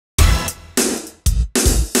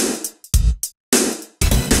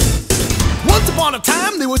upon a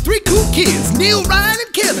time, there were three cool kids, Neil, Ryan,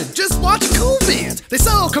 and Kevin, just watching cool vids. They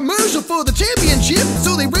saw a commercial for the championship,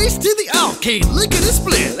 so they raced to the arcade, lickety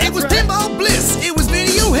split. It was pinball bliss, it was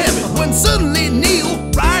video heaven, when suddenly Neil,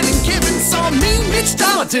 Ryan, and Kevin saw Mean Mitch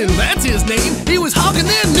Tarleton, that's his name. He was hawking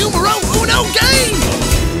their numero uno game.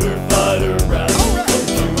 Computer fighter rap.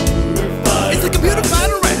 It's the computer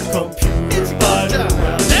fighter rap. Computer fighter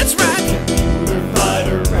rap. That's right. Computer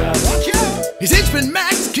fighter rap. Watch out. His henchman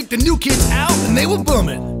Max kicked the new kids out and they were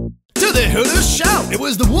bumming. Till they heard us shout. It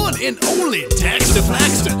was the one and only Daxter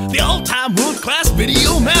Flaxter, the all-time world-class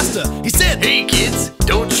video master. He said, "Hey kids,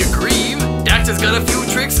 don't you grieve. Daxter's got a few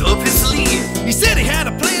tricks up his sleeve." He said he had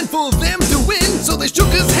a plan for them to win, so they shook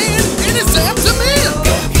his hand and he zapped him in.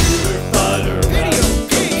 Computer fighter rap.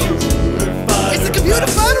 Computer fighter. It's the computer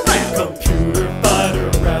fighter rap. Computer fighter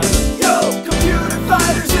rap. Yo, computer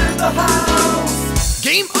fighters in the house.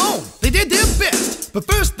 Game on, they did their best, but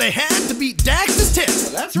first they had to beat Daxter's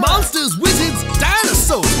test. That's right. Monsters, wizards,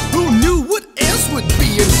 dinosaurs, who knew what else would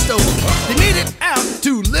be in store? They made it out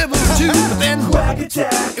to level 2, but then Quack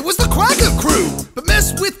attack. it was the Quacker crew. But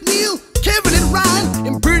mess with Neil, Kevin, and Ryan,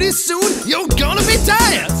 and pretty soon you're gonna be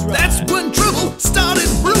tired. That's when trouble started